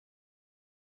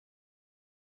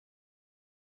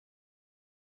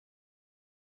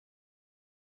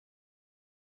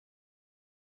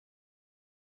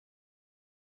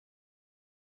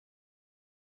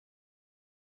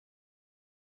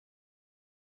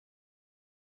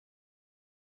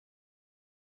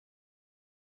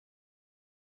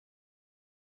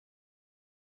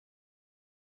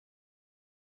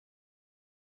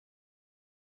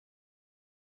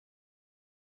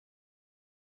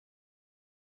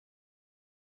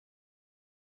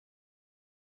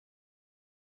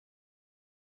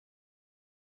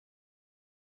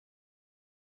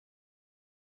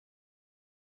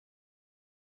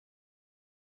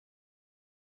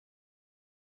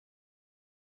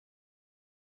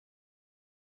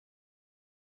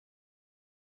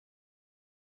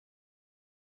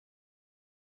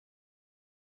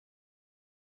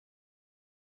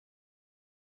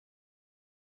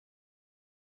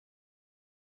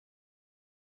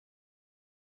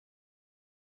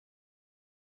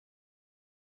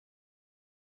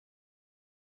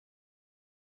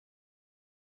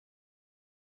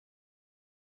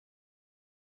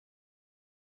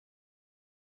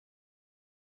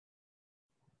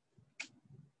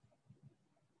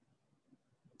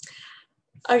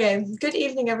Okay, good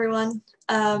evening, everyone.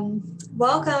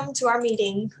 Welcome to our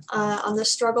meeting on the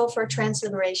struggle for trans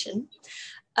liberation.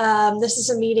 This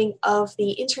is a meeting of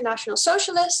the International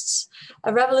Socialists,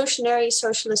 a revolutionary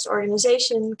socialist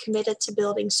organization committed to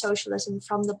building socialism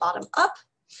from the bottom up.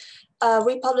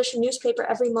 We publish a newspaper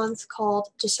every month called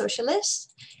The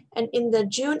Socialist, and in the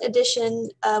June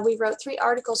edition, we wrote 3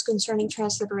 articles concerning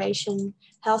trans liberation,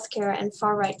 healthcare, and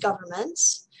far-right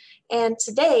governments. And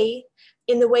today,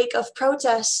 in the wake of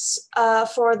protests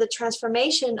for the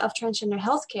transformation of transgender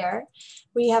healthcare,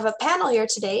 we have a panel here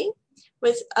today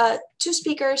with 2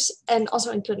 speakers and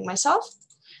also including myself.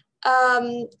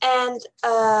 During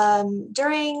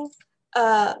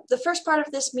the first part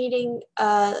of this meeting,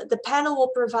 the panel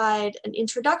will provide an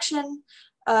introduction,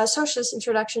 socialist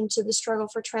introduction to the struggle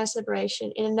for trans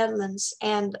liberation in the Netherlands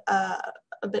and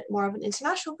a bit more of an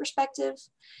international perspective.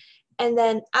 And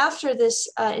then after this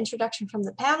introduction from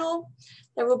the panel,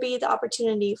 there will be the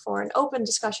opportunity for an open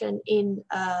discussion in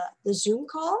the Zoom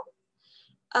call.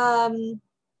 I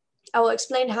will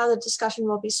explain how the discussion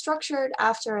will be structured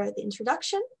after the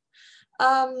introduction.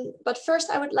 But first,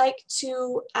 I would like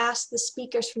to ask the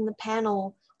speakers from the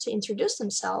panel to introduce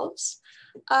themselves.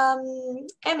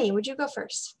 Emmy, would you go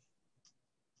first?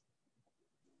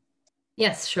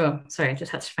 Yes, sure. Sorry, I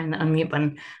just had to find the unmute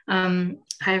button.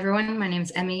 Hi, everyone. My name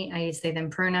is Emmy. I use they,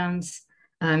 them pronouns.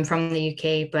 I'm from the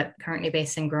UK, but currently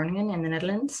based in Groningen in the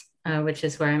Netherlands, which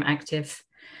is where I'm active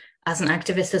as an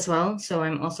activist as well. So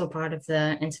I'm also part of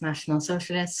the International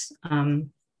Socialists. And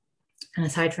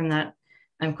aside from that,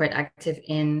 I'm quite active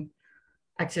in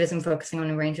activism focusing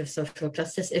on a range of social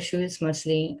justice issues,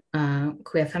 mostly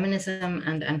queer feminism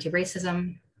and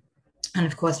anti-racism, and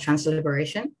of course, trans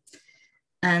liberation.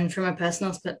 And from a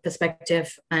personal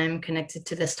perspective, I'm connected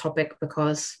to this topic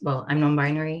because, well, I'm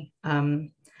non-binary.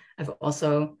 I've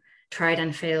also tried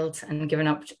and failed and given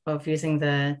up of using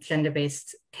the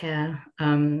gender-based care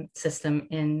system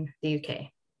in the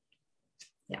UK.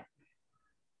 Yeah.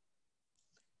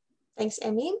 Thanks,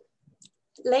 Emmy.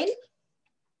 Lane?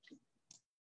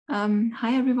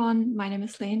 Hi, everyone. My name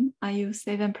is Lane. I use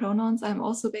they, them pronouns. I'm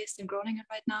also based in Groningen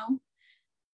right now.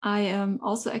 I am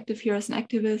also active here as an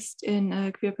activist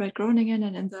in Queer Pride Groningen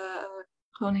and in the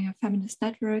Groningen Feminist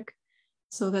Network.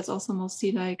 So that's also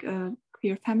mostly like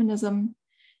queer feminism.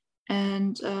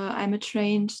 And I'm a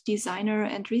trained designer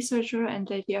and researcher, and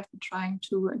lately I've been trying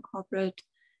to incorporate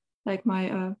like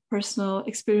my personal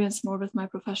experience more with my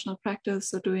professional practice.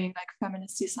 So doing like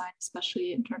feminist design,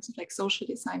 especially in terms of like social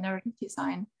design, narrative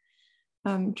design,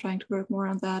 trying to work more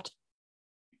on that.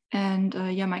 And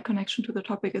yeah, my connection to the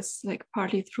topic is like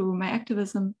partly through my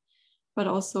activism, but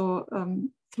also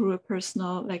through a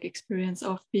personal like experience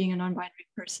of being a non-binary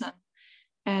person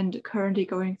and currently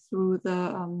going through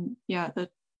the the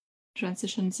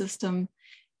transition system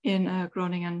in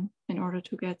Groningen in order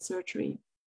to get surgery.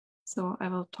 So I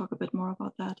will talk a bit more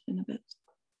about that in a bit.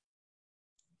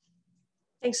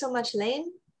 Thanks so much,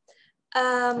 Lane.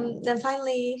 Then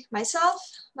finally, myself.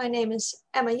 My name is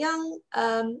Emma Young.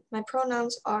 My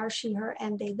pronouns are she, her,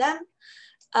 and they, them.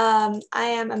 I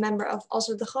am a member of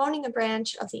also the Groningen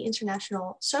branch of the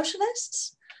International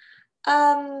Socialists.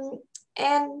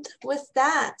 And with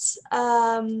that,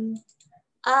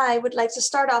 I would like to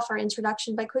start off our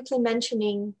introduction by quickly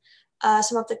mentioning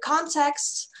some of the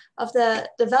context of the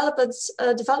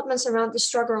developments around the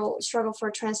struggle for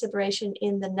trans liberation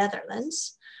in the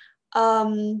Netherlands.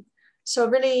 So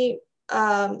really,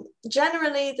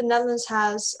 generally, the Netherlands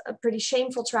has a pretty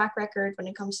shameful track record when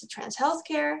it comes to trans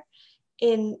healthcare.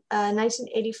 In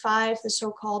 1985, the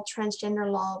so-called transgender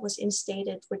law was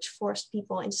instated, which forced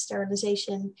people into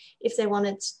sterilization if they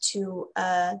wanted to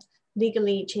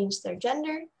legally change their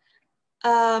gender.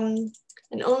 And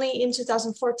only in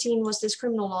 2014 was this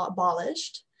criminal law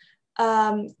abolished.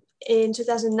 In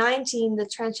 2019, the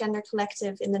transgender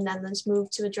collective in the Netherlands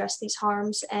moved to address these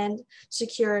harms and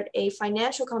secured a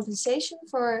financial compensation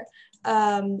for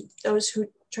those who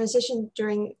transitioned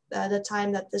during the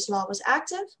time that this law was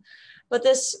active. But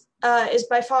this is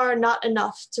by far not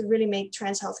enough to really make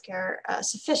trans healthcare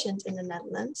sufficient in the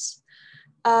Netherlands.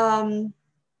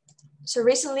 So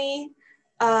recently,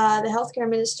 the healthcare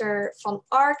minister Van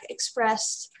Ark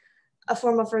expressed a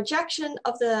form of rejection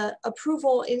of the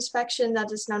approval inspection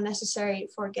that is now necessary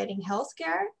for getting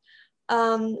healthcare.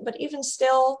 But even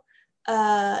still,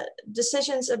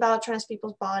 decisions about trans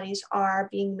people's bodies are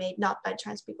being made not by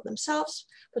trans people themselves,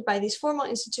 but by these formal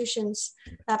institutions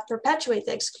that perpetuate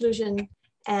the exclusion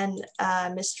and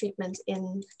mistreatment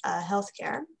in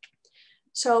healthcare.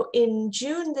 So in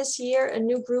June this year, a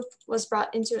new group was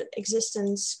brought into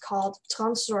existence called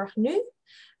Transzorg Nu.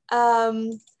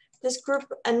 this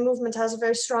group and movement has a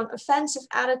very strong offensive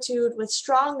attitude with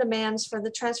strong demands for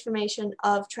the transformation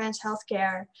of trans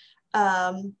healthcare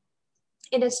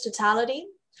in its totality.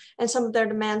 And some of their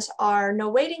demands are no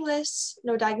waiting lists,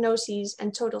 no diagnoses,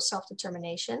 and total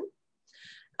self-determination.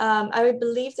 I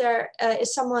believe there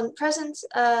is someone present,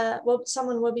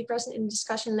 someone will be present in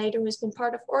discussion later who has been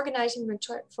part of organizing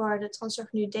for the Transfer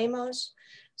New Demos.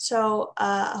 So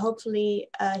hopefully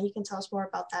he can tell us more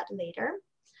about that later.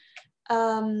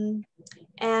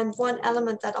 And one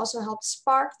element that also helped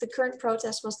spark the current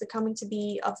protest was the coming to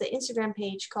be of the Instagram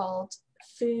page called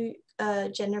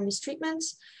Gender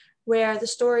Mistreatments, where the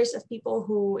stories of people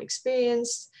who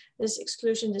experienced this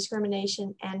exclusion,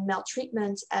 discrimination, and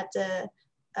maltreatment at the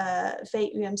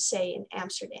VUMC in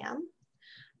Amsterdam.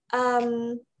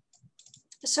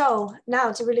 So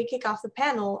now to really kick off the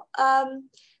panel,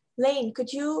 Lane,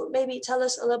 could you maybe tell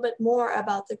us a little bit more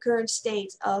about the current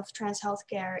state of trans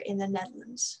healthcare in the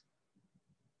Netherlands?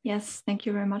 Yes, thank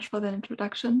you very much for that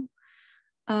introduction.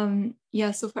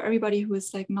 Yeah, so for everybody who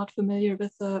is like not familiar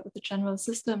with the general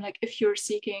system, like if you're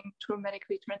seeking to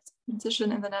medically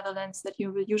transition in the Netherlands, that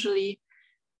you will usually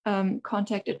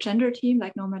contact a gender team,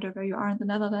 like no matter where you are in the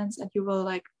Netherlands, and you will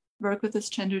like work with this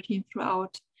gender team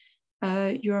throughout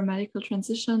your medical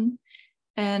transition.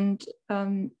 And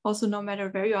also no matter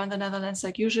where you are in the Netherlands,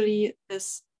 like usually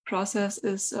this process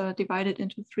is divided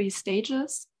into 3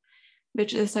 stages,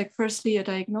 which is like firstly a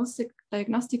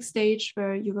diagnostic stage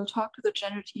where you will talk to the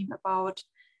gender team about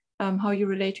how you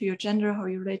relate to your gender, how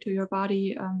you relate to your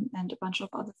body, and a bunch of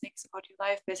other things about your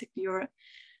life. Basically, you're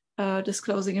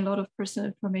disclosing a lot of personal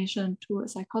information to a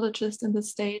psychologist in this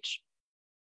stage.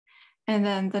 And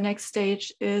then the next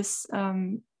stage is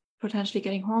potentially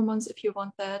getting hormones if you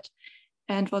want that,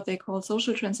 and what they call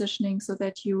social transitioning, so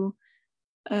that you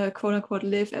quote unquote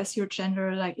live as your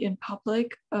gender like in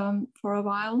public for a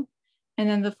while. And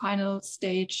then the final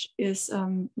stage is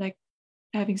like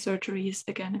having surgeries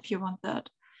again if you want that.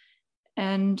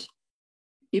 And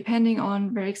depending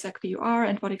on where exactly you are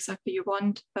and what exactly you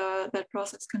want, that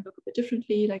process can look a bit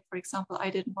differently. Like for example, I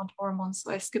didn't want hormones,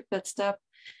 so I skipped that step.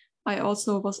 I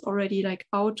also was already like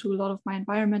out to a lot of my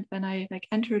environment when I like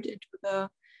entered into the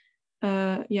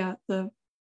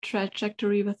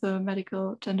trajectory with the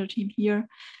medical gender team here.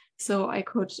 So I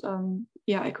could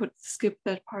I could skip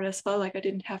that part as well. Like I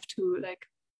didn't have to like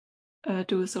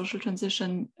do a social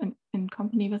transition in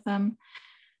company with them.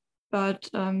 But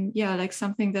like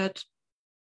something that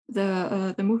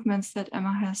the movements that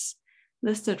Emma has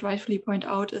listed rightfully point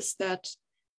out is that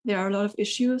there are a lot of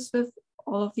issues with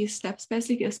all of these steps,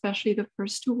 basically, especially the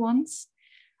first 2 ones.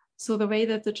 So the way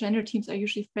that the gender teams are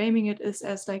usually framing it is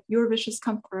as like, your wishes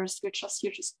come first. We're just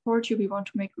here to support you. We want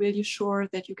to make really sure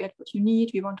that you get what you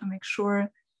need. We want to make sure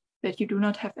that you do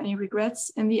not have any regrets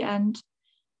in the end.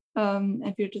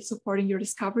 And we're just supporting your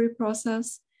discovery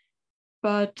process.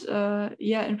 But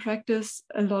in practice,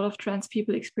 a lot of trans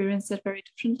people experience that very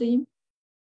differently,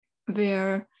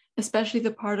 where especially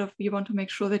the part of we want to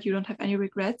make sure that you don't have any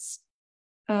regrets,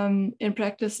 in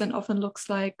practice then often looks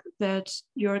like that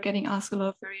you're getting asked a lot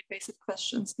of very invasive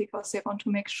questions because they want to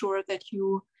make sure that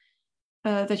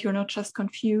you're not just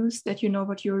confused, that you know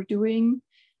what you're doing,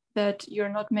 that you're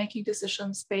not making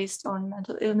decisions based on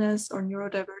mental illness or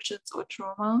neurodivergence or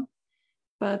trauma.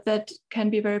 But that can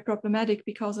be very problematic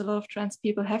because a lot of trans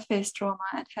people have faced trauma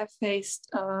and have faced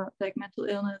like mental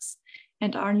illness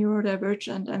and are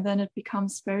neurodivergent, and then it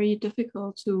becomes very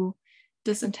difficult to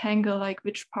disentangle like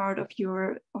which part of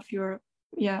your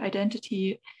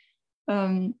identity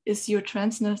is your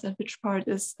transness and which part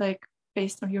is like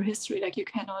based on your history. Like you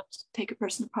cannot take a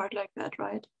person apart like that,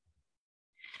 right?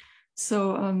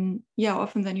 So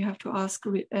often then you have to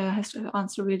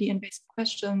answer really invasive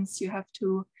questions. You have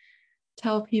to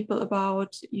tell people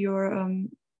about your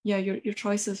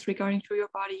choices regarding to your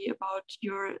body, about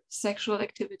your sexual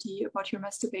activity, about your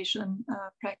masturbation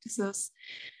practices,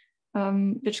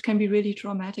 which can be really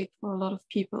traumatic for a lot of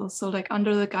people. So like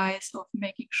under the guise of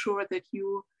making sure that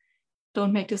you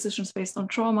don't make decisions based on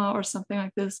trauma or something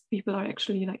like this, people are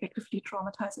actually like actively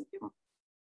traumatizing you.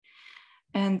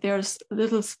 And there's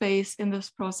little space in this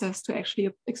process to actually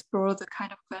explore the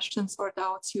kind of questions or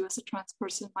doubts you as a trans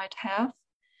person might have.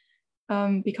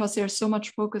 Because there's so much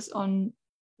focus on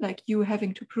like you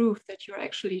having to prove that you're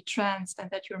actually trans and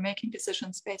that you're making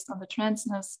decisions based on the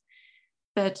transness,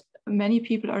 that many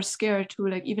people are scared to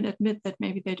like even admit that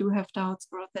maybe they do have doubts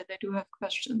or that they do have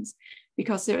questions,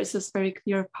 because there is this very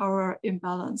clear power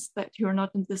imbalance that you're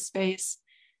not in this space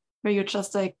where you're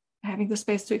just like having the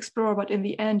space to explore, but in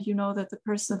the end you know that the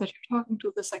person that you're talking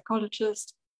to, the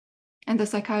psychologist and the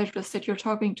psychiatrist that you're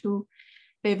talking to,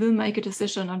 they will make a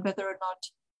decision on whether or not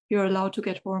you're allowed to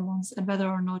get hormones and whether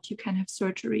or not you can have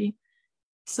surgery.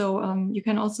 So you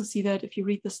can also see that if you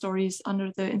read the stories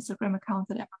under the Instagram account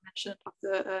that Emma mentioned of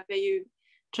the VU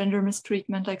gender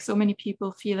mistreatment, like so many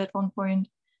people feel at one point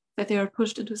that they are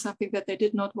pushed into something that they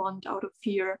did not want out of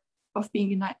fear of being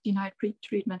denied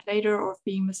treatment later or of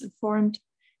being misinformed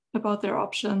about their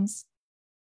options.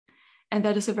 And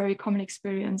that is a very common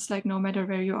experience, like no matter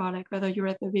where you are, like whether you're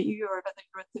at the VU or whether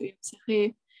you're at the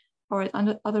UMCG or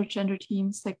at other gender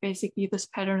teams, like basically this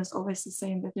pattern is always the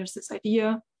same, that there's this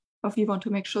idea of you want to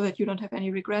make sure that you don't have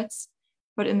any regrets.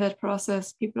 But in that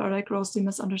process, people are like grossly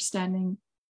misunderstanding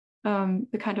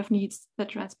the kind of needs that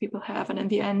trans people have. And in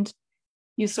the end,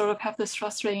 you sort of have this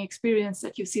frustrating experience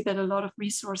that you see that a lot of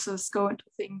resources go into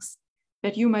things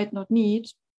that you might not need,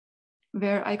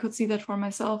 where I could see that for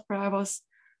myself, where I was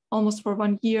almost for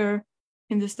 1 year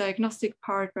in this diagnostic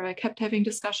part where I kept having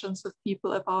discussions with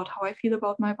people about how I feel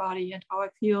about my body and how I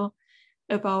feel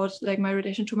about like my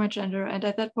relation to my gender. And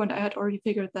at that point, I had already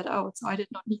figured that out. So I did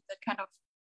not need that kind of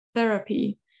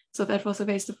therapy. So that was a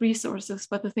waste of resources.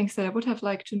 But the things that I would have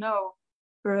liked to know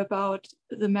were about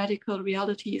the medical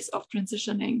realities of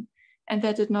transitioning. And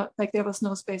that did not, like there was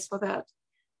no space for that.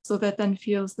 So that then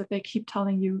feels that they keep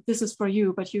telling you, this is for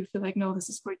you, but you feel like, no, this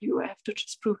is for you. I have to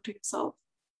just prove to yourself.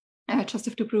 I just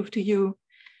have to prove to you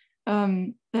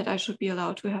that I should be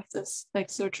allowed to have this like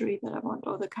surgery that I want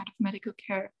or the kind of medical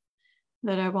care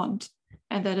that I want.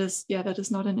 And that is, yeah, that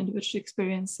is not an individual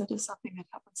experience. That is something that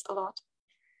happens a lot.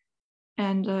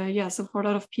 And yeah, so for a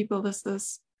lot of people, this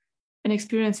is an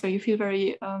experience where you feel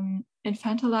very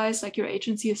infantilized, like your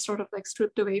agency is sort of like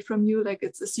stripped away from you, like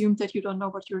it's assumed that you don't know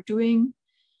what you're doing.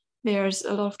 There's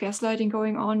a lot of gaslighting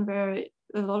going on where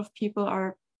a lot of people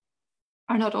are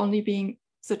not only being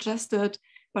suggested,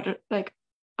 but like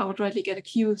outrightly get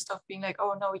accused of being like,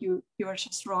 oh no, you are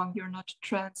just wrong, you're not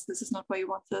trans, this is not why you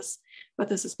want this, but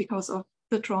this is because of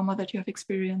the trauma that you have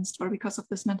experienced, or because of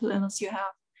this mental illness you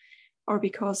have, or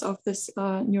because of this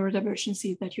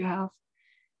neurodivergency that you have.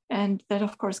 And that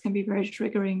of course can be very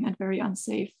triggering and very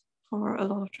unsafe for a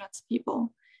lot of trans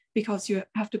people, because you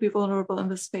have to be vulnerable in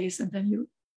this space and then you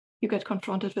get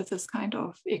confronted with this kind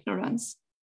of ignorance.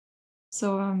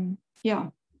 So yeah,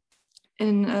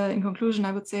 in conclusion,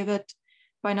 I would say that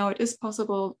by now it is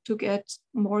possible to get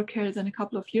more care than a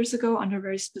couple of years ago under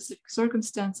very specific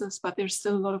circumstances, but there's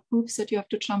still a lot of hoops that you have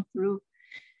to jump through.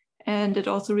 And it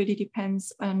also really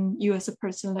depends on you as a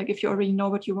person. Like if you already know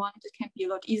what you want, it can be a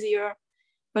lot easier.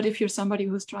 But if you're somebody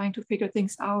who's trying to figure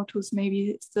things out, who's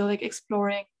maybe still like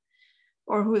exploring,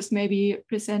 or who is maybe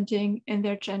presenting in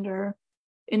their gender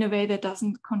in a way that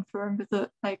doesn't conform with the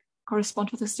like correspond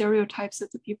to the stereotypes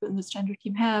that the people in this gender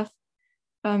team have,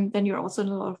 then you're also in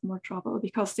a lot of more trouble,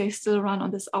 because they still run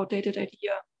on this outdated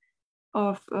idea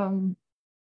of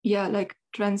yeah, like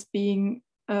trans being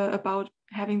about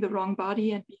having the wrong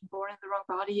body and being born in the wrong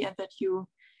body, and that you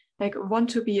like want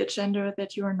to be a gender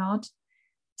that you are not.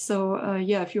 So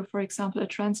yeah, if you're, for example, a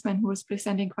trans man who is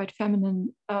presenting quite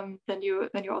feminine, then you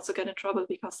also get in trouble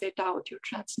because they doubt your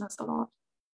transness a lot.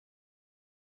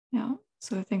 Yeah,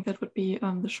 so I think that would be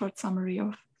the short summary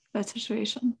of that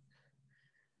situation.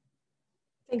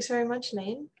 Thanks very much,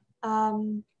 Lane.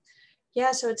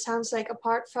 Yeah, so it sounds like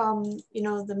apart from, you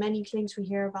know, the many claims we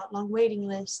hear about long waiting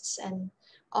lists and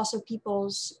also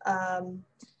people's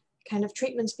kind of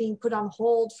treatments being put on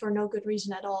hold for no good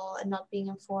reason at all and not being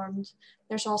informed,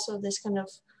 there's also this kind of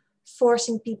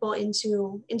forcing people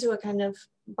into a kind of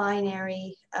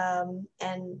binary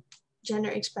and gender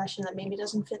expression that maybe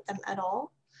doesn't fit them at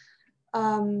all.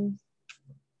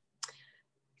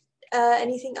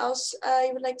 Anything else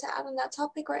you would like to add on that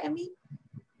topic, or Emmy?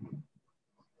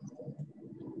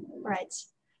 Right.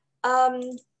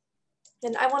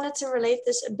 And I wanted to relate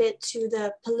this a bit to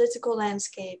the political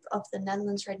landscape of the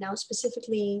Netherlands right now,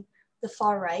 specifically the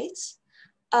far right.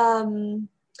 You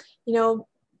know,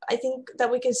 I think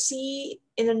that we can see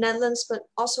in the Netherlands, but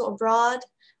also abroad,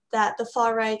 that the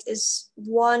far right is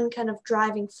one kind of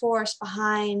driving force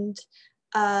behind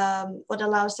what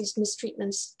allows these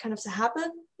mistreatments kind of to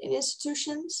happen in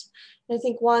institutions. And I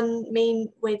think one main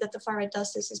way that the far right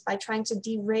does this is by trying to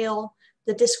derail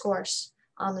the discourse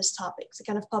on this topic, the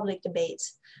kind of public debate.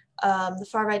 The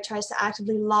far right tries to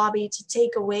actively lobby to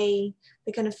take away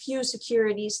the kind of few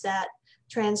securities that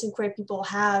trans and queer people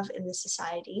have in this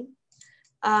society.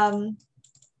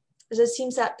 As it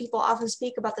seems that people often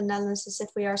speak about the Netherlands as if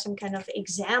we are some kind of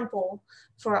example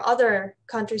for other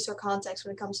countries or contexts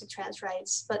when it comes to trans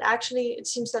rights. But actually, it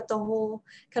seems that the whole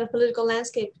kind of political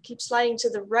landscape keeps sliding to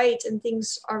the right, and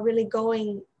things are really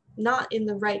going not in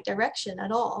the right direction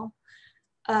at all.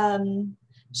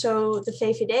 So the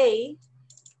VVD,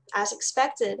 as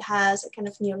expected, has a kind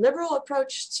of neoliberal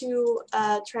approach to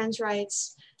trans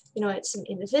rights. You know, it's an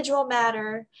individual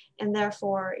matter, and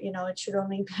therefore, you know, it should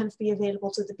only kind of be available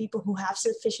to the people who have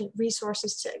sufficient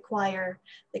resources to acquire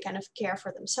the kind of care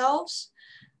for themselves.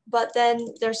 But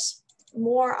then there's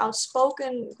more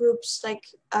outspoken groups like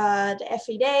the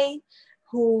FED,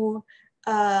 who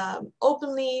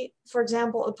openly, for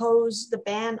example, oppose the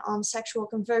ban on sexual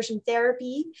conversion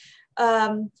therapy,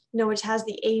 you know, which has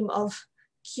the aim of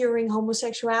curing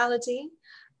homosexuality.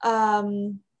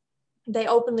 They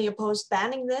openly opposed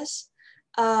banning this.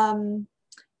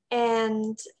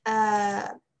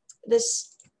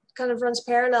 This kind of runs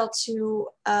parallel to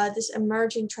this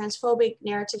emerging transphobic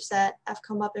narratives that have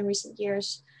come up in recent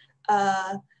years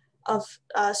of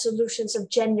solutions of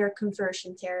gender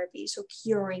conversion therapy, so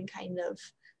curing kind of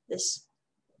this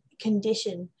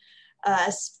condition,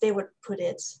 as they would put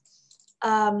it.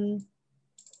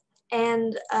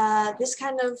 This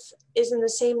kind of is in the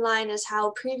same line as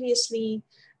how previously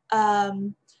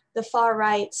the far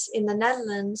rights in the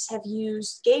Netherlands have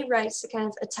used gay rights to kind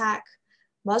of attack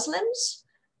Muslims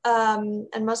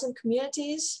and Muslim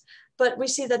communities. But we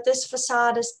see that this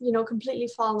facade is, you know, completely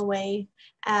fallen away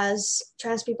as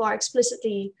trans people are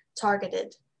explicitly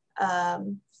targeted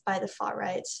by the far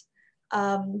right.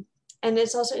 And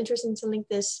it's also interesting to link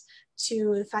this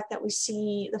to the fact that we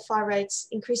see the far rights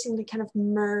increasingly kind of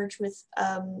merge with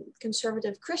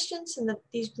conservative Christians, and that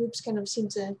these groups kind of seem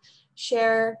to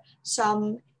share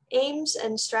some aims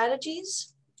and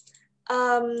strategies.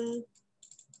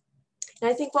 And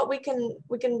I think what we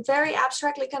can very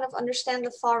abstractly kind of understand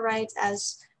the far right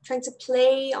as trying to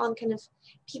play on kind of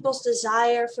people's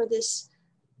desire for this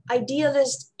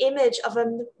idealist image of a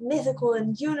mythical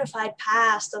and unified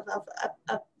past, of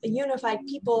a unified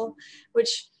people,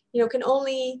 which, you know, can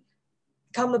only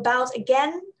come about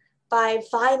again by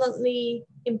violently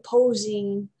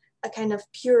imposing a kind of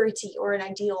purity or an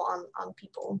ideal on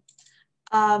people.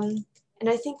 And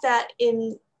I think that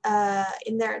in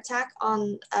their attack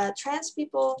on trans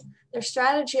people, their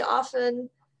strategy often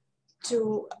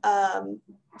to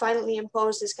violently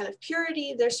impose this kind of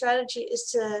purity, their strategy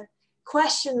is to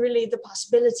question really the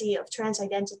possibility of trans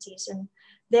identities and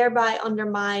thereby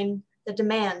undermine the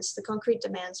demands, the concrete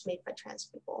demands made by trans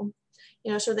people.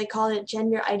 You know, so they call it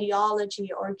gender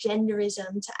ideology or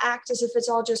genderism, to act as if it's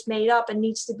all just made up and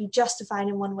needs to be justified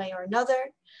in one way or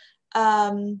another.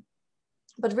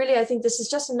 But really, I think this is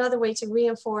just another way to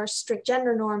reinforce strict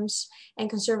gender norms and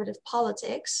conservative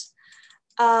politics.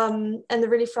 And the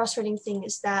really frustrating thing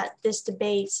is that this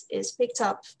debate is picked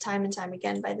up time and time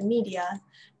again by the media,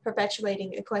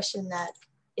 perpetuating a question that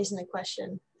isn't a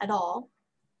question at all.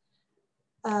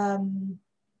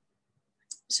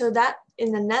 So that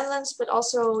in the Netherlands, but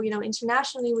also, you know,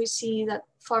 internationally, we see that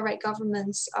far-right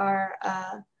governments are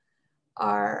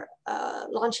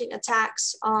launching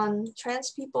attacks on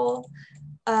trans people,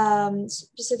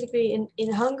 specifically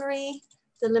in Hungary,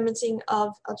 the limiting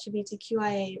of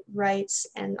lgbtqia-rights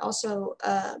and also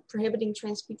prohibiting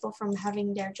trans people from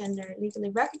having their gender legally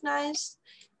recognized.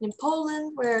 In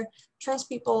Poland, where trans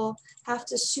people have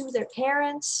to sue their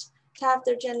parents to have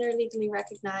their gender legally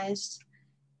recognized.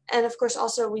 And of course,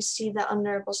 also we see that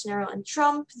under Bolsonaro and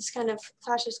Trump, these kind of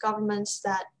fascist governments,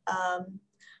 that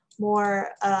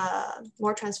more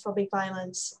transphobic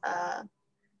violence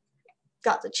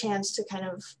got the chance to kind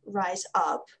of rise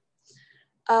up.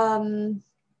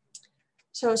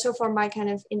 So for my kind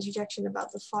of interjection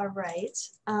about the far right,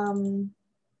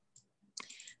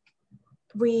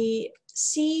 we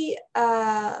see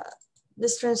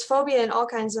this transphobia in all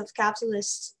kinds of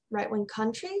capitalist right-wing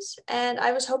countries. And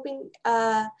I was hoping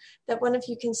that one of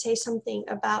you can say something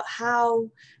about how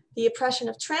the oppression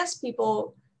of trans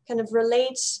people kind of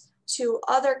relates to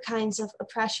other kinds of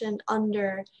oppression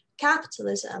under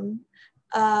capitalism.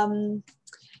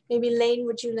 Maybe Lane,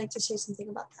 would you like to say something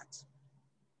about that?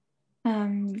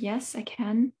 Yes, I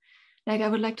can. I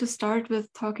would like to start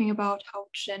with talking about how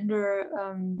gender,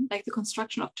 like the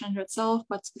construction of gender itself,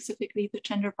 but specifically the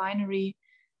gender binary,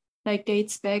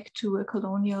 dates back to a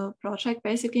colonial project,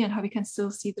 basically, and how we can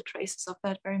still see the traces of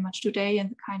that very much today,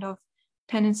 and the kind of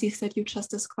tendencies that you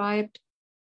just described,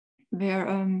 where,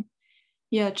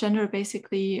 gender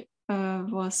basically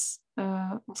was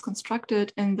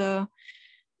constructed in the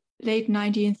late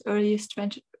 19th, early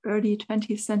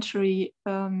 20th century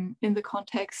in the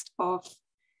context of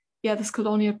this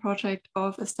colonial project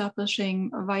of establishing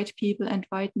white people and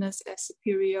whiteness as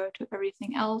superior to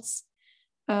everything else,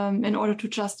 in order to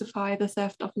justify the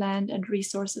theft of land and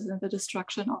resources and the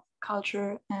destruction of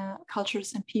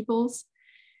cultures and peoples.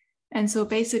 And so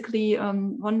basically,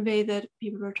 one way that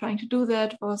people were trying to do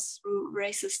that was through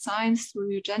racist science,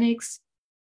 through eugenics,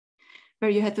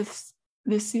 where you had this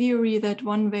theory that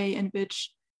one way in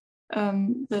which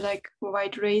the like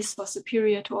white race was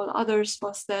superior to all others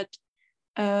was that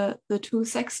the two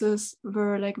sexes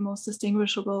were like most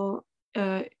distinguishable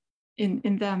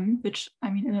in them, which I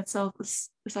mean in itself is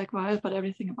like wild, but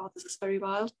everything about this is very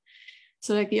wild.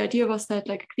 So like the idea was that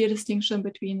like a clear distinction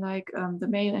between like the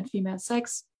male and female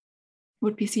sex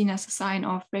would be seen as a sign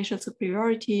of racial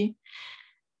superiority.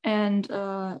 And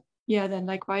yeah, then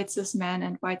like white cis men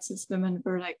and white cis women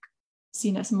were like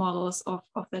seen as models of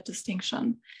that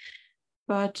distinction.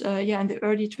 But yeah, in the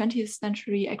early 20th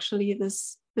century, actually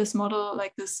this model,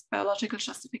 like this biological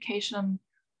justification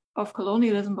of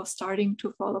colonialism was starting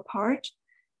to fall apart,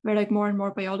 where like more and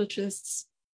more biologists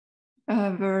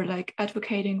were like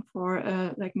advocating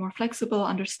for like more flexible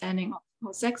understanding of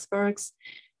how sex works,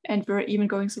 and were even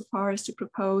going so far as to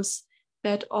propose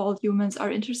that all humans are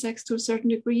intersex to a certain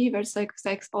degree, where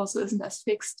sex also isn't as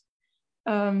fixed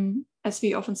as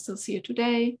we often still see it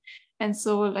today. And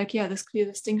so like, yeah, this clear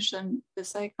distinction,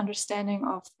 this like understanding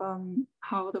of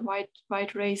how the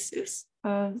white race is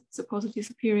supposedly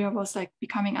superior was like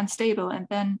becoming unstable. And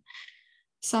then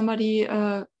somebody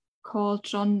called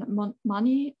John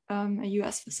Money, a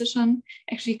US physician,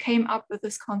 actually came up with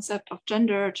this concept of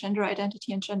gender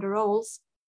identity and gender roles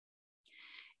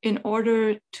in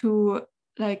order to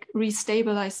like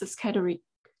restabilize this category,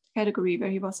 where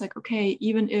he was like, okay,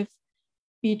 even if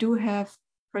we do have,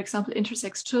 for example,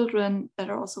 intersex children that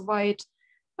are also white,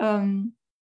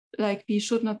 like we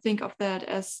should not think of that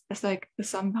as like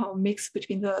somehow mixed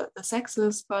between the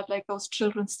sexes, but like those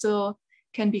children still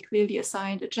can be clearly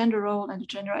assigned a gender role and a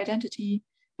gender identity.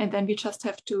 And then we just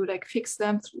have to like fix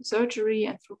them through surgery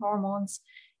and through hormones.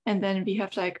 And then we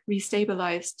have like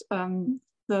restabilized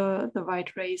the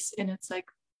white race in its like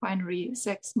binary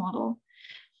sex model.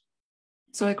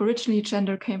 So like originally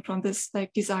gender came from this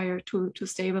like desire to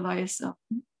stabilize,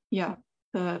 yeah,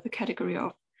 the category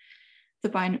of the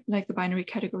binary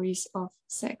categories of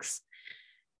sex.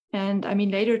 And I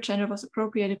mean, later gender was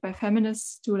appropriated by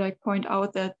feminists to like point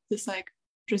out that this like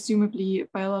presumably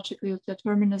biological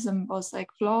determinism was like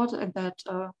flawed, and that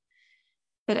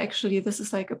that actually this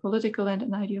is like a political and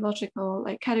an ideological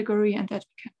like category, and that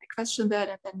we can like, question that,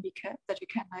 and then we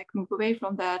can like move away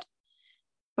from that.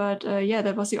 But yeah,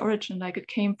 that was the origin. Like it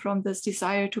came from this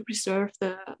desire to preserve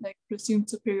the like presumed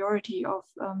superiority of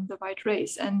the white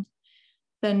race, and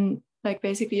then like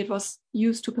basically it was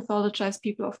used to pathologize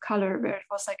people of color, where it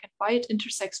was like in white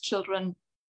intersex children,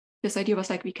 this idea was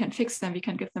like we can fix them, we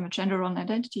can give them a gender role and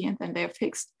identity, and then they're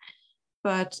fixed.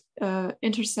 But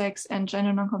intersex and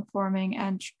gender non-conforming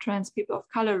and trans people of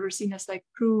color were seen as like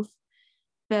proof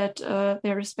that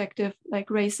their respective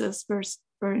like races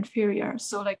were inferior.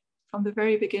 So like from the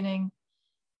very beginning,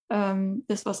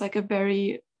 this was like a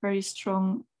very, very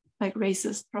strong like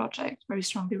racist project, very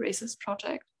strongly racist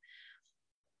project.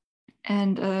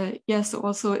 And yes,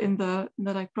 also in the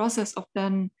like process of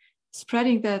then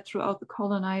spreading that throughout the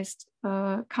colonized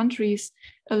countries,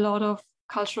 a lot of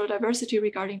cultural diversity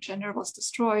regarding gender was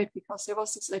destroyed, because there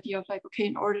was this idea of like, okay,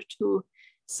 in order to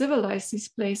civilize these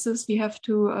places, we have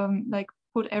to like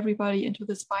put everybody into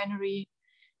this binary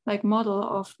like model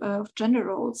of gender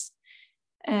roles.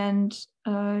 And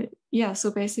yeah,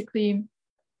 so basically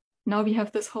now we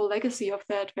have this whole legacy of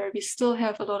that, where we still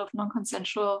have a lot of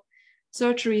non-consensual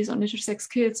surgeries on intersex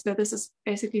kids, where this is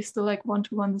basically still like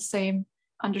one-to-one the same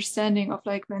understanding of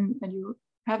like when you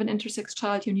have an intersex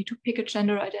child, you need to pick a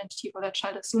gender identity for that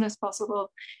child as soon as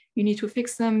possible. You need to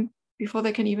fix them before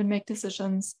they can even make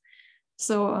decisions.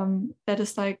 So that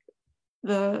is like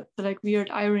the like weird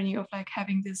irony of like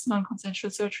having these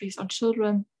non-consensual surgeries on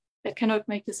children that cannot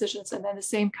make decisions, and then the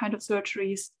same kind of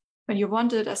surgeries when you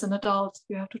want it as an adult,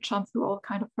 you have to jump through all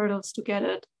kind of hurdles to get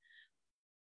it.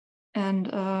 And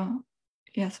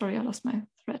yeah, sorry, I lost my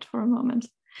thread for a moment.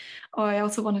 Oh, I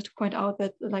also wanted to point out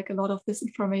that like a lot of this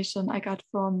information I got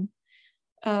from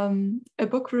a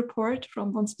book report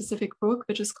from one specific book,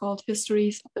 which is called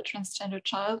Histories of the Transgender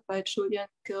Child by Julian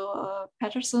Gill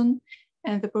Patterson.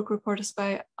 And the book report is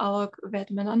by Alok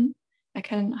Vedmanan. I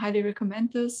can highly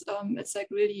recommend this. It's like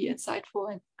really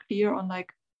insightful and clear on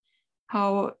like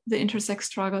how the intersex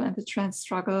struggle and the trans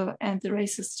struggle and the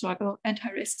racist struggle,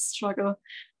 anti-racist struggle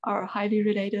are highly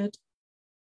related.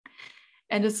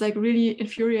 And it's like really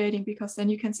infuriating, because then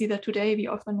you can see that today we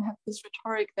often have this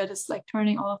rhetoric that is like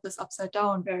turning all of this upside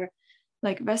down, where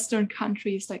like Western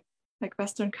countries, like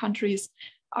Western countries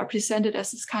are presented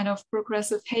as this kind of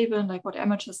progressive haven, like what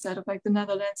Emma just said, of like the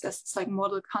Netherlands as this like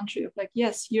model country of like,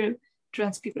 yes, here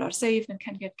trans people are safe and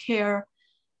can get care.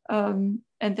 And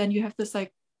then you have this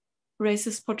like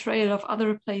racist portrayal of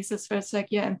other places where it's like,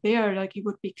 yeah, and there, like, you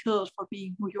would be killed for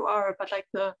being who you are. But like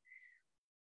the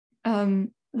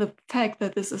fact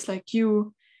that this is like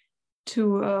due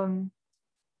to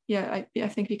yeah, I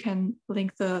think we can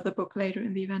link the book later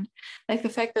in the event. Like the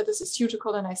fact that this is due to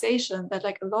colonization, that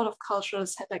like a lot of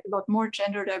cultures had like a lot more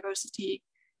gender diversity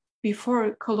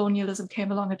before colonialism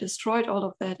came along and destroyed all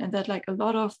of that, and that like a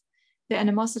lot of the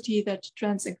animosity that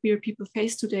trans and queer people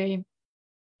face today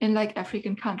in like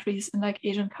African countries and like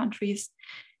Asian countries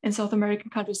and South American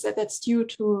countries, that's due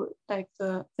to like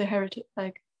the heritage,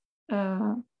 like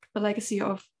the legacy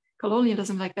of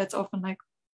colonialism. Like that's often like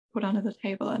put under the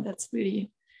table, and that's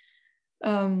really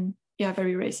yeah,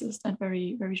 very racist and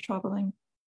very, very troubling.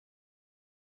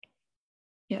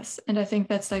 Yes, and I think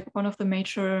that's like one of the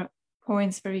major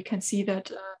points where you can see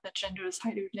that that gender is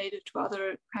highly related to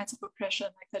other kinds of oppression,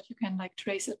 like that you can like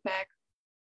trace it back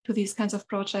to these kinds of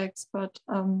projects. But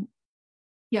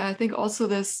yeah, I think also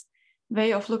this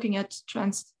way of looking at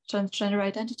transgender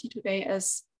identity today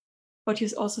as what you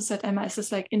also said, Emma, is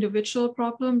this like individual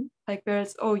problem, like where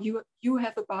it's, oh, you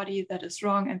have a body that is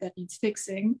wrong and that needs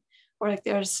fixing, or like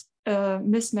there's a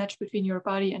mismatch between your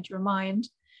body and your mind,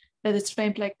 that it's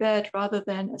framed like that rather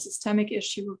than a systemic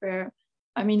issue where,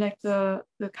 I mean, like the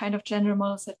kind of gender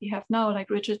models that we have now, like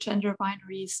rigid gender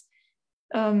binaries,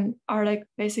 are like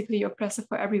basically oppressive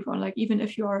for everyone. Like even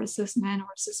if you are a cis man or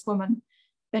a cis woman,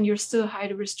 then you're still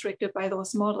highly restricted by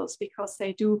those models because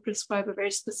they do prescribe a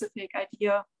very specific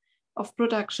idea of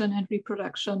production and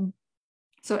reproduction.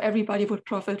 So everybody would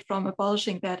profit from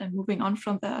abolishing that and moving on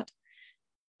from that.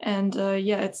 And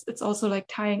yeah, it's also like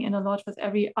tying in a lot with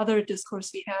every other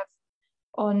discourse we have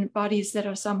on bodies that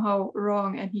are somehow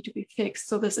wrong and need to be fixed.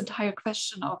 So this entire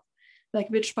question of like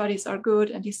which bodies are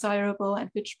good and desirable and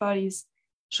which bodies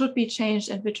should be changed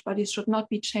and which bodies should not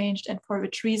be changed and for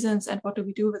which reasons, and what do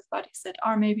we do with bodies that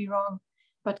are maybe wrong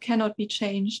but cannot be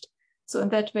changed. So in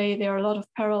that way, there are a lot of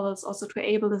parallels also to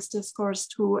ableist discourse,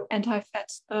 to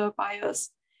anti-fat bias,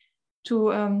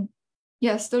 to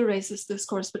yeah, still racist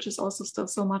discourse, which is also still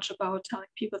so much about telling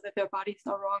people that their bodies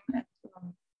are wrong. And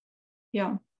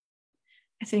yeah,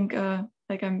 I think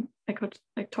like I could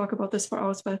like talk about this for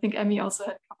hours, but I think Emmy also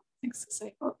had a couple of things to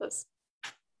say about this.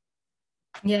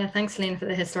 Yeah, thanks, Lynn, for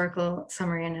the historical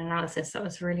summary and analysis. That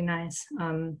was really nice.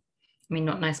 I mean,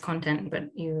 not nice content, but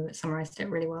you summarized it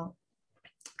really well.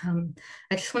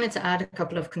 I just wanted to add a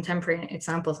couple of contemporary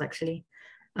examples, actually,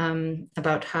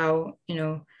 about how, you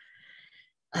know,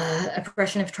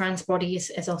 oppression of trans bodies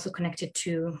is also connected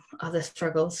to other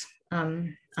struggles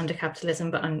under capitalism,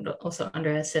 but also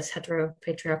under a cis hetero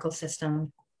patriarchal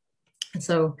system. And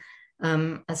so,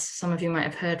 as some of you might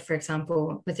have heard, for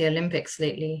example, with the Olympics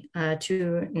lately,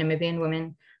 2 Namibian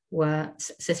women were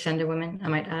cisgender women, I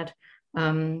might add,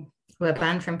 were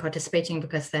banned from participating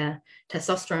because their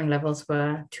testosterone levels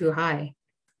were too high.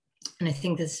 And I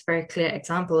think this is a very clear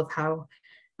example of how,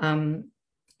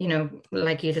 you know,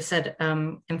 like you just said,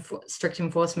 strict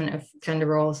enforcement of gender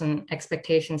roles and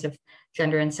expectations of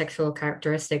gender and sexual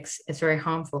characteristics is very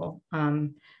harmful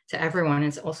to everyone.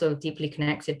 It's also deeply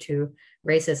connected to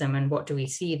racism and what do we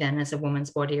see then as a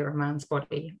woman's body or a man's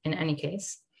body in any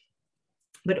case,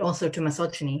 but also to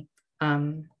misogyny.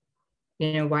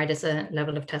 You know, why does a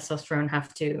level of testosterone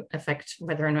have to affect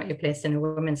whether or not you're placed in a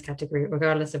women's category,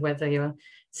 regardless of whether you're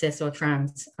cis or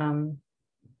trans? And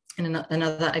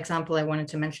another example I wanted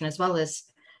to mention as well is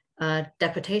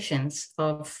deportations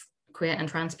of queer and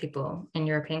trans people in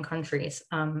European countries.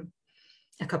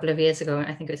 A couple of years ago,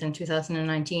 I think it was in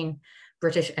 2019,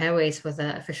 British Airways was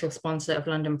the official sponsor of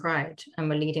London Pride and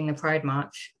were leading the Pride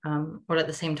March. While at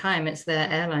the same time, it's their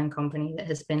airline company that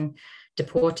has been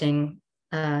deporting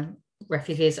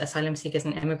refugees, asylum seekers,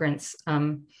 and immigrants,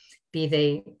 be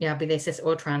they cis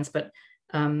or trans, but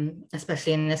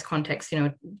especially in this context, you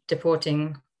know,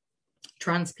 deporting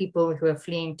trans people who are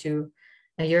fleeing to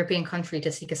a European country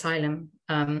to seek asylum,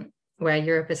 where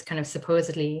Europe is kind of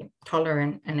supposedly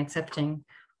tolerant and accepting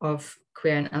of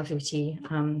queer and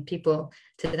LGBT people,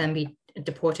 to then be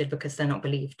deported because they're not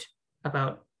believed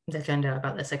about their gender,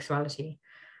 about their sexuality.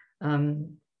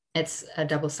 It's a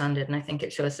double standard, and I think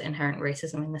it shows inherent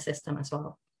racism in the system as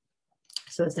well.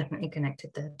 So it's definitely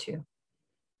connected there too.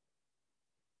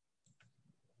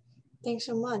 Thanks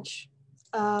so much.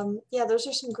 Yeah, those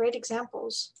are some great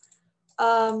examples.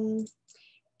 And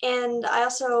I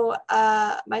also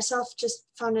myself just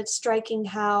found it striking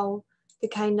how the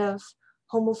kind of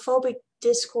homophobic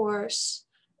discourse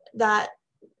that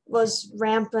was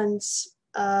rampant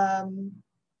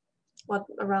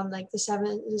around like the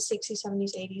 60s,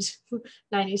 70s, 80s,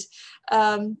 90s,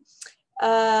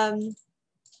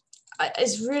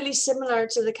 is really similar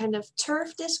to the kind of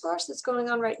TERF discourse that's going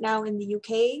on right now in the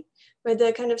UK, where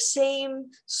the kind of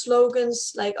same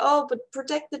slogans like, oh, but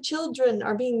protect the children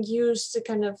are being used to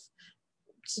kind of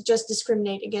to just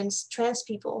discriminate against trans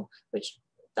people, which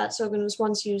that slogan was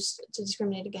once used to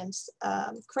discriminate against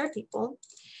queer people.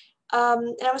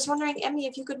 And I was wondering, Emmy,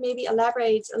 if you could maybe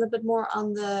elaborate a little bit more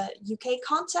on the UK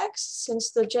context,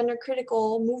 since the gender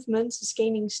critical movement is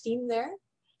gaining steam there.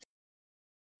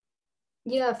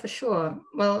 Yeah, for sure.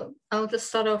 Well, I'll just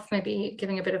start off maybe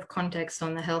giving a bit of context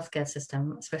on the healthcare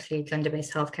system, especially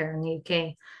gender-based healthcare in the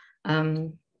UK.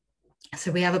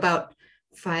 So we have about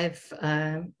 5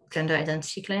 gender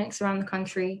identity clinics around the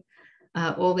country,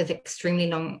 all with extremely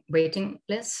long waiting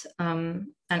lists.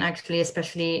 And actually,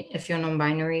 especially if you're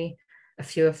non-binary, a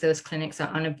few of those clinics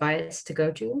are unadvised to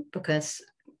go to, because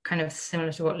kind of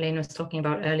similar to what Lane was talking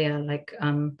about earlier, like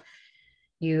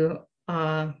you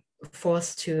are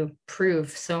forced to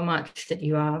prove so much that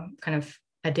you are kind of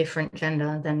a different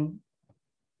gender than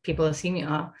people assume you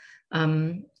are.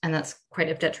 And that's quite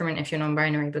a detriment if you're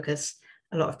non-binary, because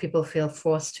a lot of people feel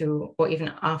forced to, or even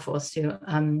are forced to,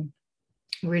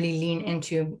 really lean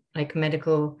into like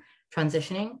medical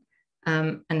transitioning,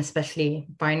 and especially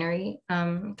binary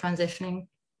transitioning.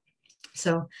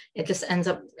 So it just ends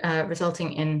up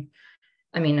resulting in,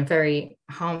 I mean, a very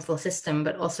harmful system,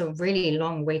 but also really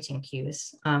long waiting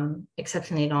queues,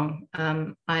 exceptionally long.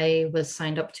 I was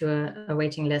signed up to a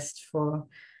waiting list for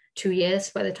 2 years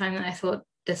by the time that I thought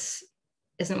this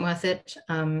isn't worth it,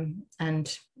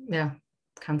 and yeah,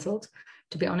 cancelled,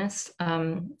 to be honest.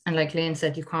 And like Lane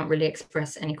said, you can't really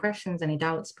express any questions, any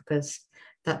doubts, because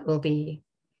that will be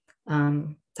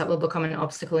that will become an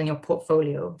obstacle in your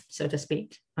portfolio, so to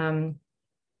speak.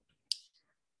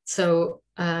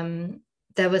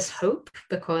 There was hope,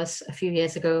 because a few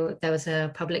years ago there was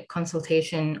a public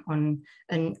consultation on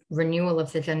a renewal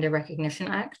of the Gender Recognition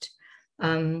Act,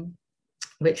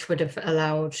 which would have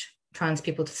allowed trans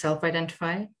people to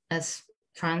self-identify as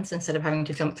trans instead of having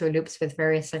to jump through loops with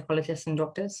various psychologists and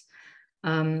doctors.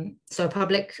 So a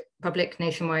public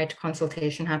nationwide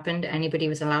consultation happened. Anybody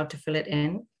was allowed to fill it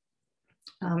in,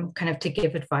 kind of to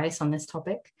give advice on this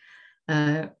topic.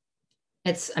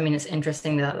 It's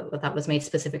interesting that that was made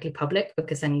specifically public,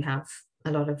 because then you have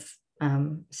a lot of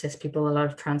cis people, a lot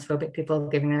of transphobic people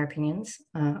giving their opinions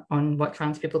on what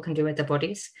trans people can do with their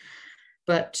bodies.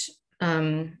 But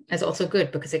it's also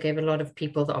good, because it gave a lot of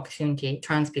people the opportunity,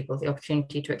 trans people, the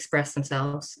opportunity to express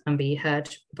themselves and be heard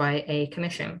by a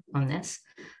commission on this.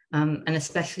 And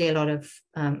especially a lot of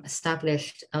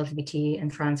established LGBT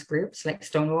and trans groups like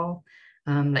Stonewall,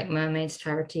 like Mermaids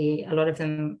Charity, a lot of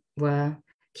them were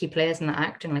key players in the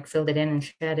act and like filled it in and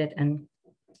shared it and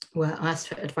were asked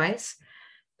for advice.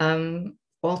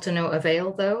 All to no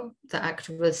avail, though. The act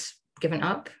was given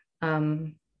up,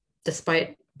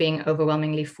 despite being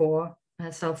overwhelmingly for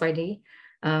self-ID,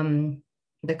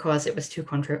 because it was too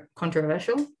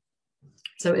controversial.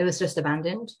 So it was just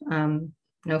abandoned,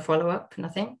 no follow-up,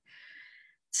 nothing.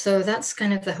 So that's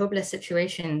kind of the hopeless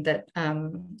situation that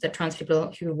that trans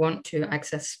people who want to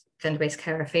access gender-based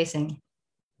care are facing.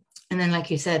 And then,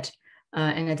 like you said,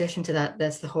 in addition to that,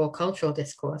 there's the whole cultural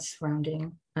discourse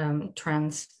surrounding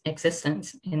trans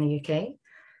existence in the UK.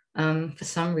 For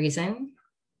some reason,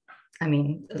 I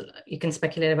mean, you can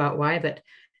speculate about why, but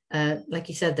like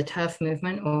you said, the TERF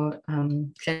movement, or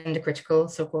gender critical,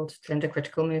 so-called gender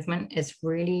critical movement, is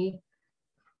really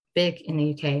big in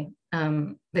the UK,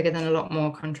 bigger than a lot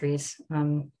more countries.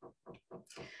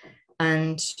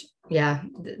 And yeah,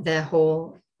 their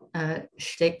whole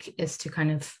shtick is to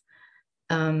kind of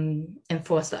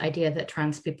enforce the idea that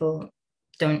trans people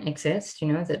don't exist,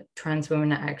 you know, that trans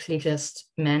women are actually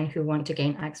just men who want to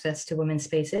gain access to women's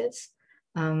spaces.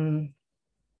 And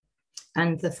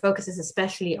the focus is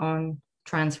especially on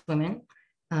trans women.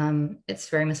 It's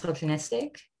very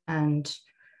misogynistic. And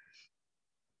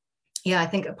yeah, I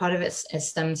think a part of it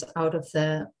stems out of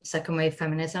the second wave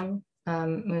feminism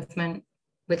movement,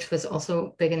 which was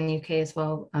also big in the UK as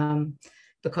well,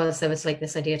 because there was like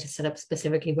this idea to set up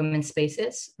specifically women's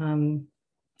spaces,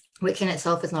 which in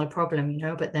itself is not a problem, you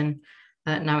know, but then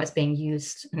now it's being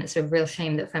used, and it's a real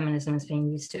shame that feminism is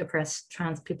being used to oppress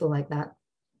trans people like that.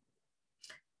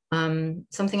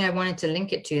 Something I wanted to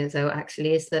link it to, though,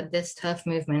 actually, is that this TERF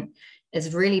movement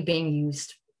is really being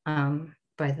used by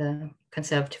the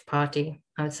Conservative Party,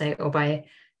 I would say, or by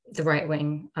the right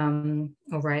wing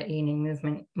or right leaning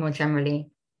movement more generally.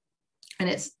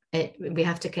 And we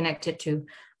have to connect it to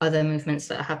other movements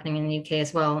that are happening in the UK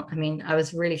as well. I mean, I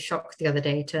was really shocked the other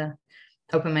day to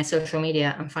open my social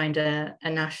media and find a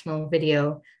national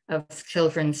video of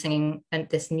children singing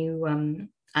this new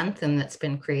anthem that's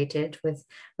been created with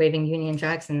waving Union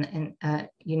Jacks and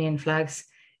Union flags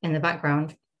in the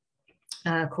background,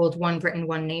 called One Britain,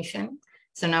 One Nation.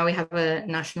 So now we have a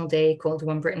national day called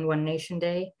One Britain, One Nation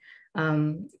Day.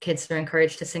 Kids are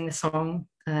encouraged to sing the song.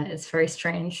 It's very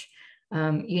strange.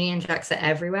 Union Jacks are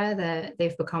everywhere.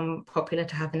 They've become popular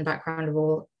to have in the background of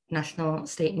all national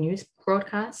state news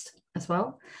broadcasts as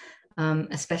well,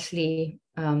 especially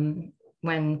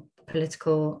when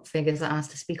political figures are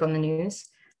asked to speak on the news.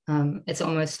 It's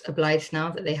almost obliged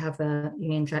now that they have a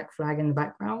Union Jack flag in the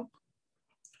background.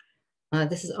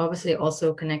 This is obviously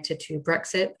also connected to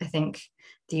Brexit. I think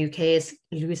the UK is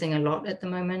losing a lot at the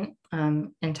moment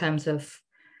in terms of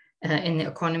in the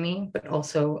economy, but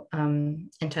also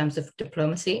in terms of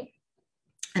diplomacy.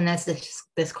 And there's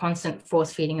this constant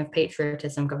force feeding of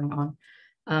patriotism going on,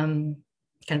 kind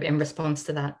of in response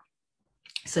to that.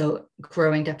 So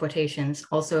growing deportations,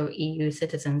 also EU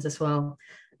citizens as well,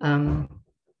 and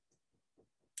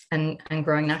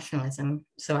growing nationalism.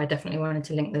 So I definitely wanted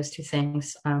to link those two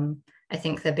things. I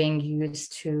think they're being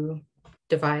used to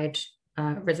divide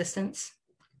resistance.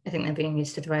 I think they're being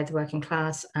used to divide the working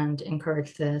class and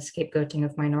encourage the scapegoating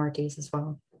of minorities as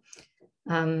well.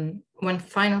 One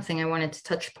final thing I wanted to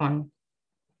touch upon,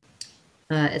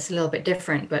 it's a little bit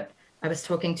different, but I was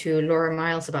talking to Laura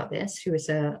Miles about this, who is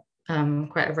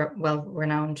quite a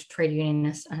well-renowned trade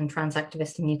unionist and trans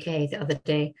activist in the UK the other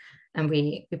day. And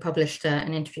we published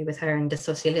an interview with her in The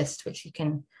Socialist, which you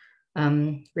can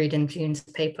read in June's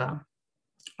paper.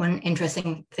 One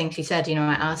interesting thing she said,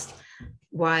 I asked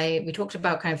why, we talked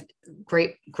about kind of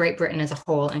Great Britain as a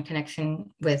whole in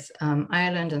connection with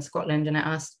Ireland and Scotland. And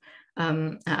I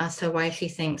asked her why she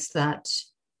thinks that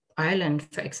Ireland,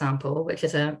 for example, which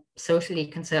is a socially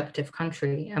conservative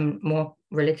country, a more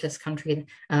religious country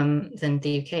than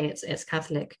the UK, it's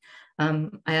Catholic. I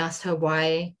asked her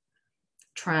why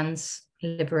trans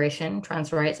liberation,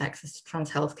 trans rights, access to trans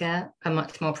healthcare are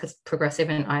much more progressive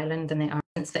in Ireland than they are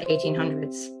since the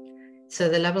 1800s. So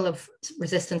the level of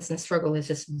resistance and struggle is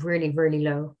just really, really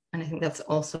low. And I think that's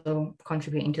also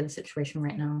contributing to the situation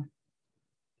right now.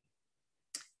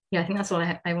 Yeah, I think that's all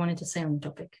I wanted to say on the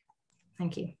topic.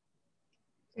 Thank you.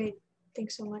 Great.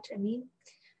 Thanks so much, Emmy.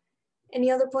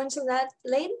 Any other points on that,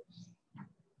 Lane?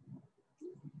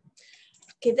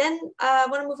 Okay, then I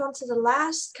want to move on to the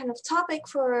last kind of topic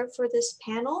for this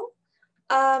panel.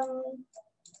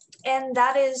 And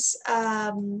that is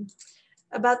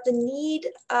about the need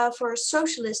for a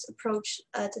socialist approach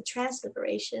to trans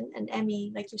liberation. And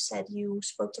Emmy, like you said, you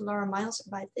spoke to Laura Miles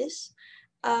about this.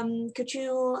 Could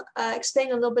you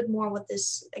explain a little bit more what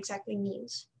this exactly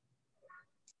means?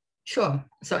 Sure.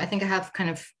 So I think I have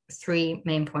kind of three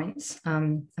main points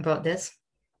about this.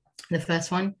 The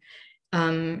first one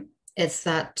is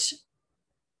that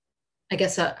I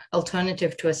guess an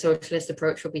alternative to a socialist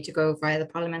approach would be to go via the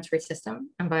parliamentary system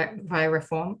and via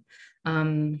reform.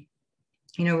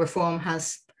 Reform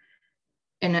has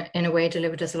in a way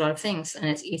delivered us a lot of things, and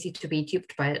it's easy to be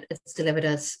duped by it. It's delivered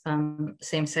us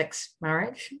same-sex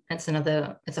marriage. It's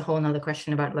a whole nother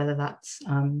question about whether that's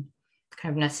kind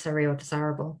of necessary or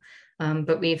desirable.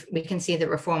 But we can see that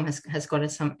reform has got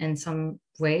us in some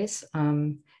ways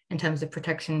in terms of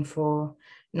protection for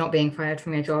not being fired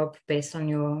from your job based on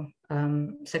your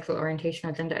sexual orientation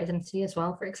or gender identity as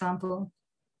well, for example.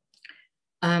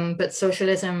 But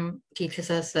socialism teaches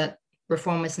us that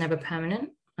reform is never permanent,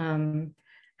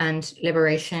 and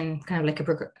liberation, kind of like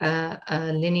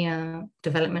a linear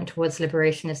development towards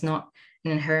liberation, is not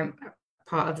an inherent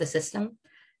part of the system.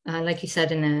 Like you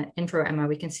said in the intro, Emma,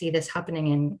 we can see this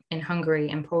happening in Hungary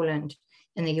and Poland,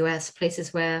 in the US,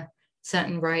 places where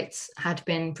certain rights had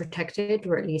been protected,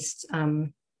 or at least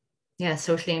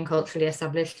socially and culturally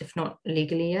established, if not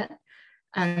legally yet,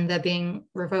 and they're being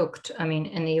revoked. I mean,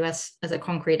 in the US, as a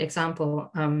concrete example,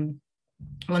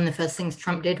 one of the first things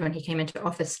Trump did when he came into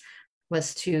office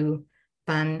was to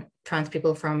ban trans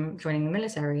people from joining the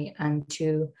military and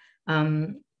to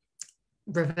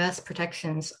reverse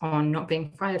protections on not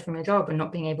being fired from your job and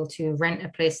not being able to rent a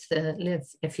place to live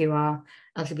if you are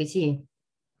LGBT.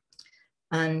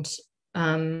 And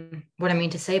what I mean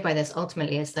to say by this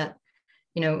ultimately is that,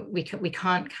 we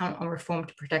can't count on reform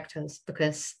to protect us,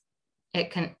 because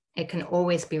it can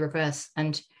always be reversed.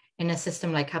 And in a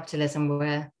system like capitalism,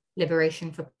 where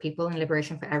liberation for people and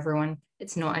liberation for everyone,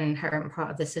 it's not an inherent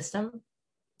part of the system,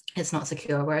 it's not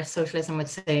secure. Whereas socialism would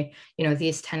say,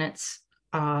 these tenets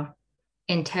are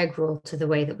integral to the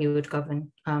way that we would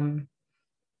govern.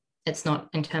 It's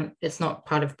not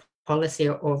part of policy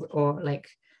or like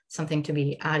something to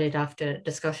be added after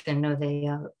discussion. No,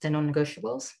 they're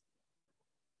non-negotiables.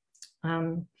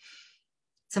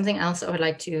 Something else I would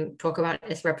like to talk about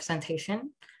is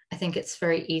representation. I think it's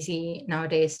very easy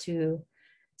nowadays to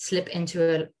slip into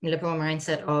a liberal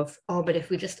mindset of, oh, but if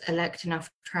we just elect enough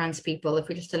trans people, if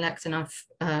we just elect enough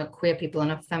queer people,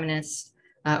 enough feminists,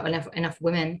 enough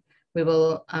women, we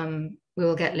will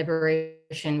get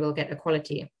liberation, we'll get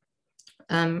equality.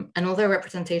 And although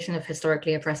representation of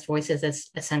historically oppressed voices is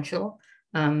essential,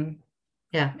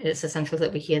 yeah, it's essential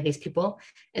that we hear these people,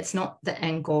 it's not the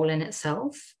end goal in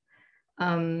itself.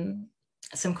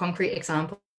 Some concrete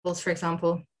examples, for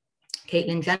example,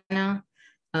 Caitlyn Jenner,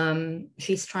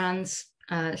 she's trans,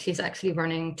 she's actually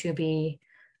running to be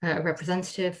a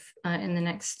representative in the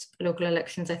next local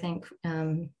elections, I think.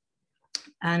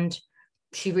 And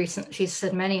she's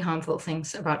said many harmful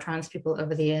things about trans people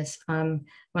over the years. One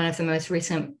of the most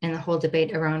recent in the whole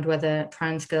debate around whether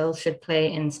trans girls should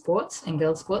play in sports, in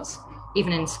girls' sports,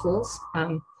 even in schools.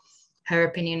 Her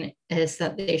opinion is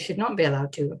that they should not be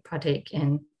allowed to partake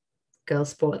in girls'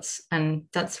 sports. And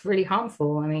that's really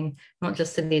harmful. I mean, not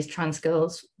just to these trans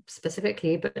girls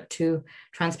specifically, but to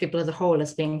trans people as a whole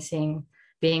as being seen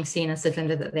as the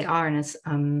gender that they are, and as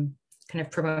kind of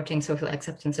promoting social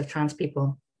acceptance of trans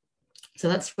people. So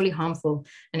that's really harmful.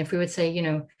 And if we would say, you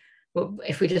know, well,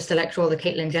 if we just elect all the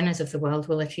Caitlyn Jenners of the world,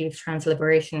 we'll achieve trans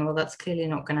liberation, well, that's clearly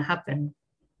not going to happen.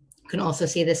 You can also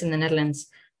see this in the Netherlands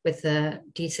with the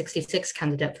D66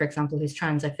 candidate, for example, who's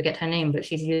trans. I forget her name, but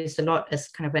she's used a lot as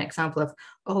kind of an example of,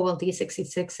 oh, well,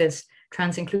 D66 is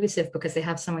trans inclusive because they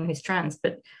have someone who's trans,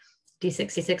 but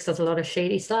D66 does a lot of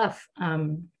shady stuff.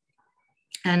 And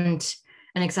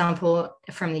an example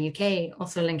from the UK,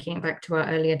 also linking it back to our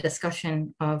earlier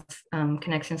discussion of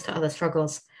connections to other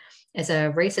struggles, is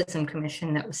a racism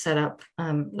commission that was set up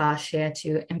last year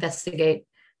to investigate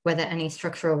whether any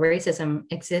structural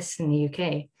racism exists in the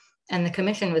UK. And the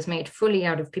commission was made fully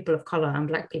out of people of color and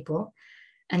Black people.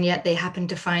 And yet they happen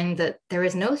to find that there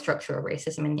is no structural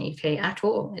racism in the UK at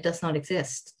all. It does not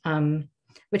exist,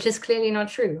 which is clearly not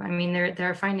true. I mean, there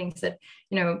are findings that,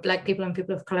 you know, Black people and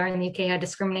people of color in the UK are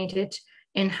discriminated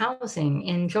in housing,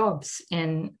 in jobs,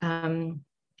 in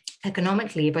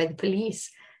economically by the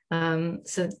police.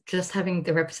 So just having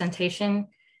the representation,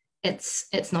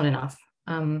 it's not enough.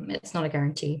 It's not a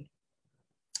guarantee.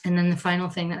 And then the final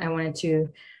thing that I wanted to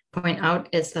point out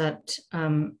is that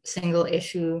single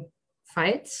issue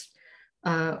fights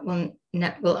will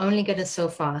only get us so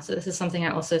far. So this is something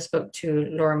I also spoke to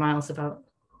Laura Miles about.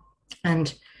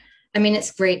 And I mean,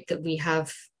 it's great that we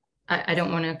have, I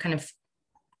don't want to kind of,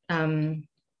 how do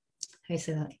you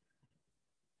say that?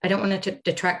 I don't want to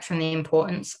detract from the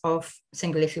importance of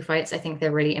single issue fights. I think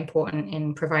they're really important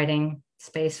in providing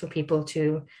space for people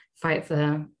to fight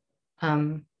for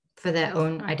their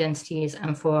own identities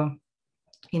and for,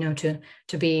 you know,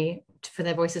 for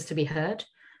their voices to be heard.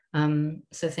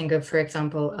 So think of, for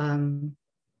example,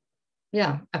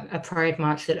 a pride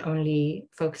march that only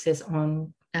focuses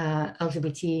on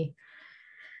LGBT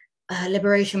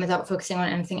liberation without focusing on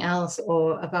anything else,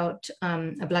 or about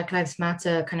a Black Lives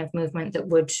Matter kind of movement that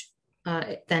would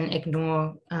then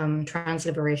ignore trans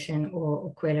liberation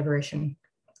or queer liberation.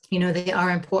 You know, they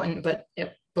are important, but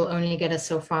it will only get us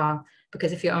so far,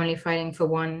 because if you're only fighting for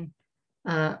one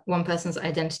person's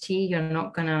identity, you're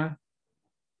not gonna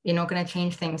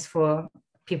change things for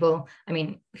people, I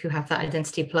mean, who have that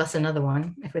identity plus another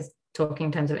one, if we're talking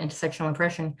in terms of intersectional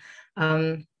oppression.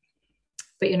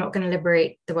 But you're not going to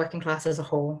liberate the working class as a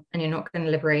whole, and you're not going to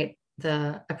liberate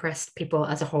the oppressed people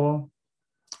as a whole,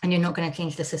 and you're not going to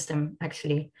change the system,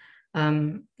 actually.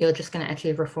 You're just going to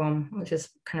achieve reform, which is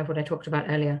kind of what I talked about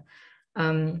earlier.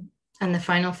 And the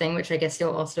final thing, which I guess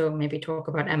you'll also maybe talk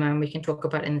about, Emma, and we can talk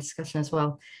about in the discussion as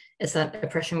well, is that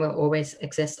oppression will always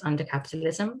exist under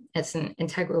capitalism. It's an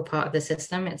integral part of the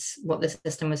system. It's what the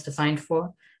system was designed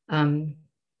for.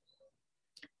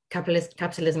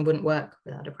 Capitalism wouldn't work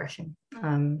without oppression.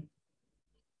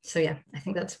 So yeah, I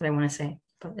think that's what I want to say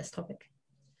about this topic.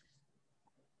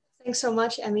 Thanks so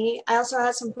much, Emmy. I also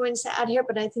had some points to add here,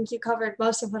 but I think you covered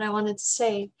most of what I wanted to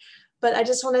say. But I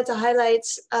just wanted to highlight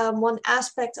one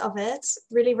aspect of it,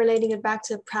 really relating it back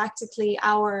to practically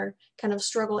our kind of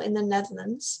struggle in the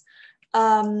Netherlands.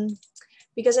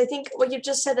 Because I think what you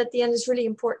just said at the end is really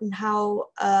important, how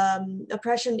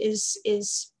oppression is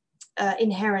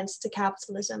inherent to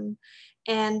capitalism.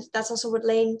 And that's also what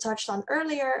Lane touched on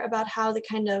earlier about how the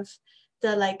kind of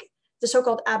the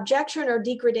so-called abjection or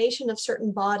degradation of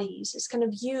certain bodies is kind of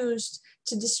used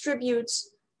to distribute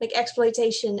like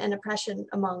exploitation and oppression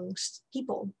amongst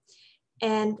people.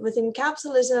 And within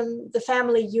capitalism, the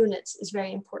family unit is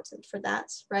very important for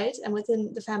that, right? And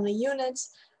within the family unit,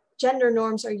 gender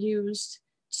norms are used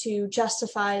to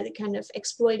justify the kind of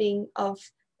exploiting of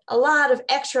a lot of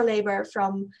extra labor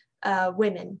from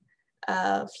women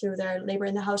through their labor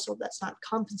in the household that's not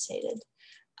compensated.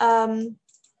 And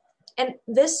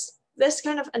this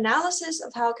kind of analysis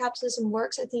of how capitalism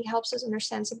works, I think, helps us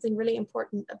understand something really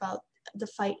important about the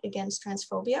fight against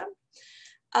transphobia.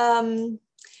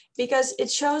 Because it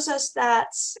shows us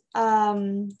that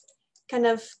kind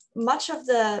of much of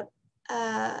the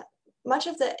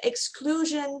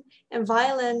exclusion and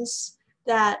violence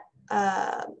that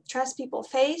trans people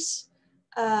face,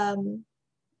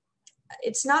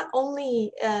 it does not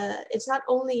only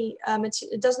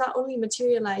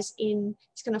materialize in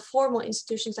these kind of formal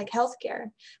institutions like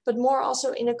healthcare, but more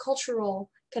also in a cultural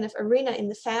kind of arena, in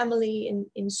the family,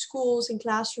 in schools, in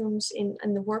classrooms,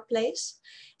 in the workplace.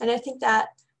 And I think that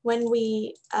when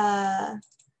we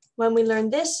learn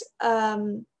this,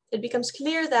 it becomes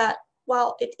clear that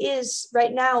while it is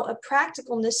right now a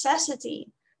practical necessity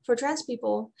for trans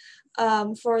people,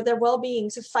 for their well-being,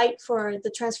 to fight for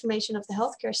the transformation of the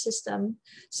healthcare system,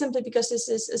 simply because this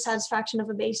is a satisfaction of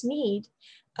a base need,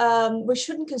 we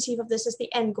shouldn't conceive of this as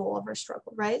the end goal of our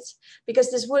struggle, right? Because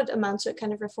this would amount to a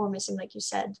kind of reformism, like you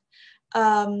said.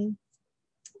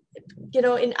 You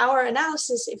know, in our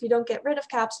analysis, if you don't get rid of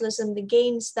capitalism, the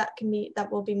gains that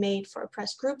will be made for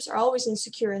oppressed groups are always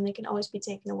insecure, and they can always be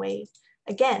taken away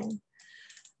again.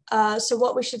 So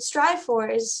what we should strive for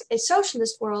is a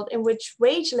socialist world in which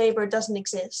wage labor doesn't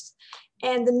exist,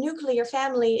 and the nuclear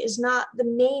family is not the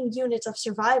main unit of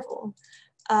survival.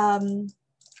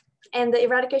 And the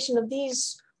eradication of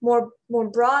these more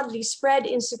broadly spread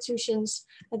institutions,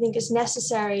 I think, is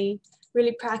necessary,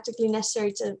 really practically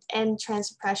necessary, to end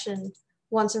trans oppression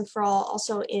once and for all,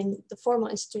 also in the formal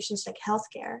institutions like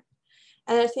healthcare.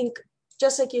 And I think,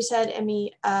 just like you said,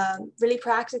 Emmy, really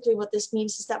practically what this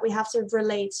means is that we have to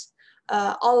relate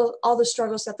all the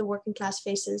struggles that the working class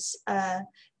faces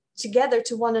together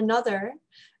to one another,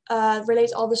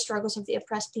 relate all the struggles of the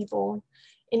oppressed people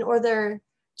in order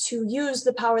to use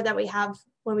the power that we have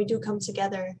when we do come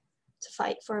together to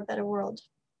fight for a better world.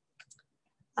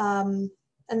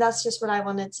 And that's just what I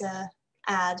wanted to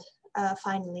add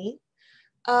finally.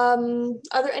 Are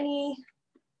there any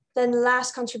then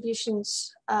last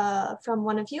contributions from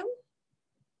one of you?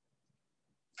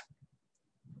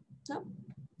 No?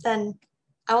 Then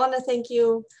I want to thank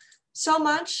you so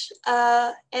much,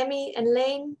 Emmy and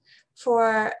Lane,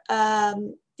 for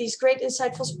these great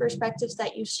insightful perspectives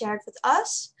that you shared with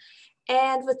us.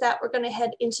 And with that, we're going to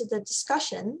head into the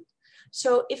discussion.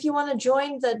 So if you want to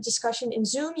join the discussion in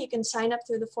Zoom, you can sign up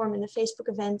through the form in the Facebook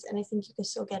event, and I think you can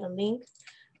still get a link.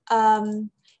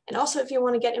 And also, if you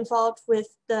want to get involved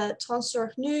with the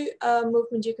Transzorg Nu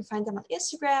movement, you can find them on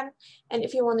Instagram. And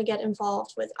if you want to get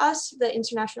involved with us, the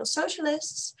International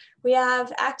Socialists, we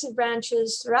have active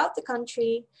branches throughout the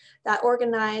country that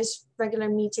organize regular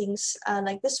meetings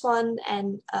like this one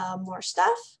and more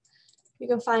stuff. You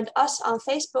can find us on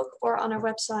Facebook or on our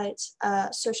website,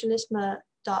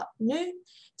 socialisme.nu,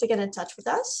 to get in touch with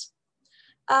us.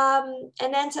 And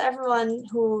then to everyone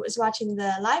who is watching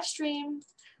the live stream,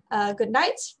 good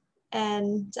night.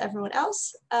 And to everyone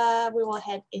else, we will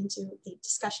head into the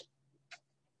discussion.